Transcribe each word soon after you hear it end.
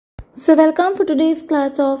So welcome for today's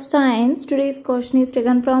class of science. Today's question is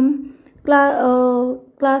taken from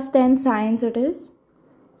class 10 science it is.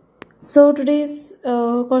 So today's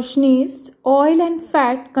question is oil and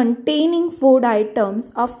fat containing food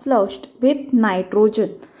items are flushed with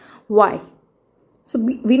nitrogen. Why? So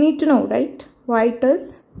we need to know, right? Why it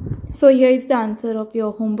is. So here is the answer of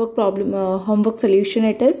your homework problem, homework solution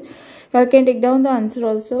it is. You can take down the answer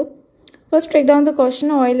also. First, take down the question.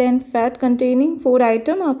 Oil and fat containing food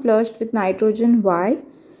item are flushed with nitrogen. Why?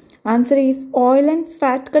 Answer is oil and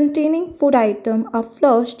fat containing food item are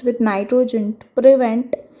flushed with nitrogen to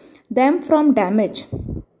prevent them from damage.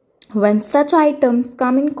 When such items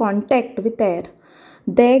come in contact with air,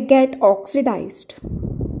 they get oxidized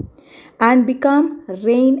and become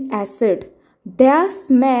rain acid. Their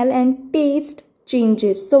smell and taste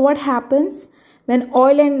changes. So what happens when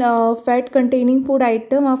oil and fat containing food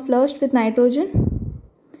item are flushed with nitrogen?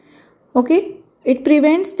 Okay, it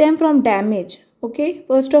prevents them from damage. Okay,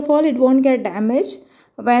 first of all, it won't get damaged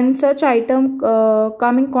when such item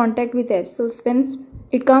come in contact with air. So when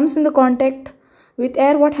it comes in the contact with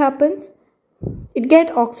air, what happens? It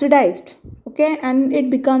get oxidized. Okay, and it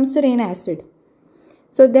becomes the rain acid.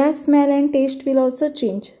 So their smell and taste will also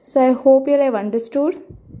change. So I hope you have understood.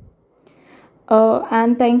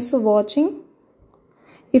 And thanks for watching.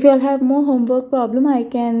 If you all have more homework problem, I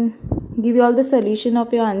can give you all the solution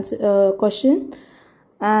of your answer, question.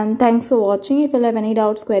 And thanks for watching. If you have any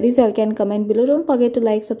doubts, queries, you all can comment below. Don't forget to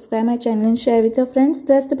like, subscribe my channel and share with your friends.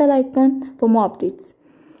 Press the bell icon for more updates.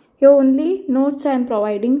 Here only notes I am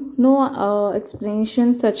providing, no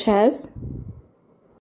explanations such as